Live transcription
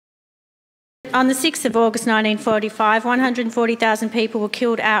On the 6th of August 1945, 140,000 people were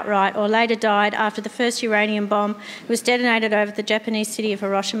killed outright or later died after the first uranium bomb was detonated over the Japanese city of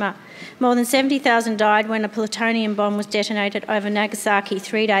Hiroshima. More than 70,000 died when a plutonium bomb was detonated over Nagasaki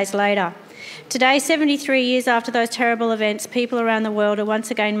 3 days later. Today, 73 years after those terrible events, people around the world are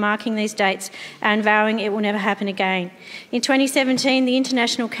once again marking these dates and vowing it will never happen again. In 2017, the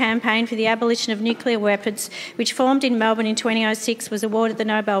International Campaign for the Abolition of Nuclear Weapons, which formed in Melbourne in 2006, was awarded the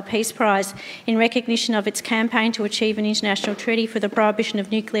Nobel Peace Prize in recognition of its campaign to achieve an international treaty for the prohibition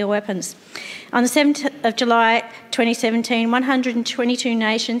of nuclear weapons. On the 7th of July 2017, 122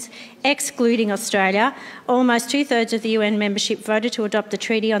 nations, excluding Australia, almost two-thirds of the UN membership, voted to adopt the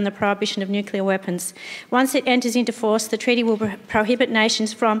Treaty on the Prohibition of Nuclear Weapons. Once it enters into force, the treaty will prohibit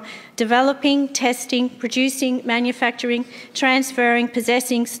nations from developing, testing, producing, manufacturing, transferring,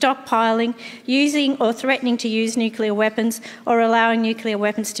 possessing, stockpiling, using or threatening to use nuclear weapons, or allowing nuclear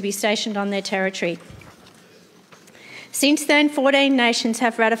weapons to be stationed on their territory. Since then, 14 nations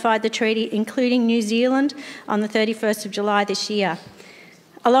have ratified the treaty, including New Zealand on the 31st of July this year.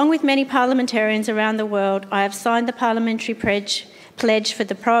 Along with many parliamentarians around the world, I have signed the parliamentary pledge for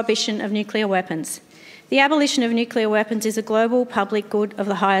the prohibition of nuclear weapons. The abolition of nuclear weapons is a global public good of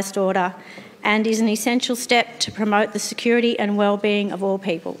the highest order and is an essential step to promote the security and well-being of all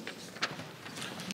people.